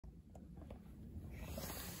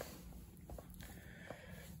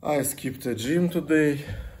I skipped the gym today.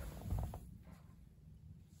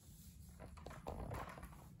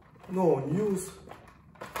 No news.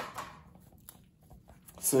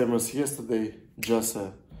 Same as yesterday, just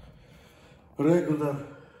a regular,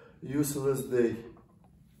 useless day.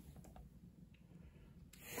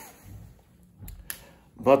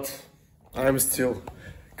 But I'm still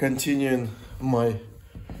continuing my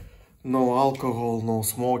no alcohol, no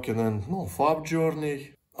smoking and no fab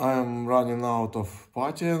journey. I am running out of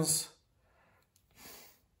patience.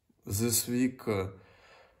 This week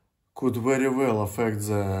could very well affect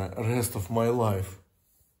the rest of my life.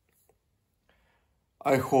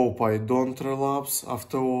 I hope I don't relapse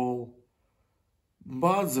after all.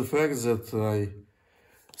 But the fact that I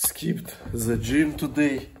skipped the gym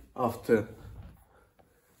today after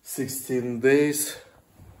 16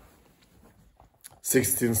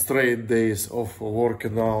 straight days of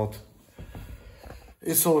working out,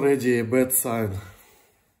 it's already a bad sign.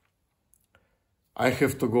 I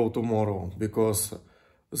have to go tomorrow because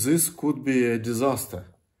this could be a disaster.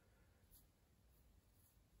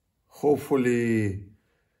 Hopefully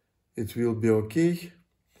it will be okay.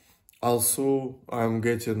 Also, I'm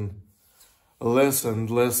getting less and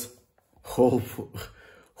less hopeful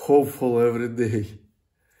every day.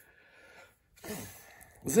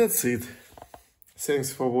 That's it.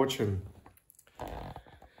 Thanks for watching.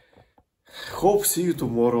 Hope see you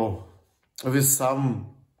tomorrow with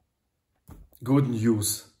some good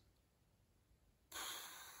news.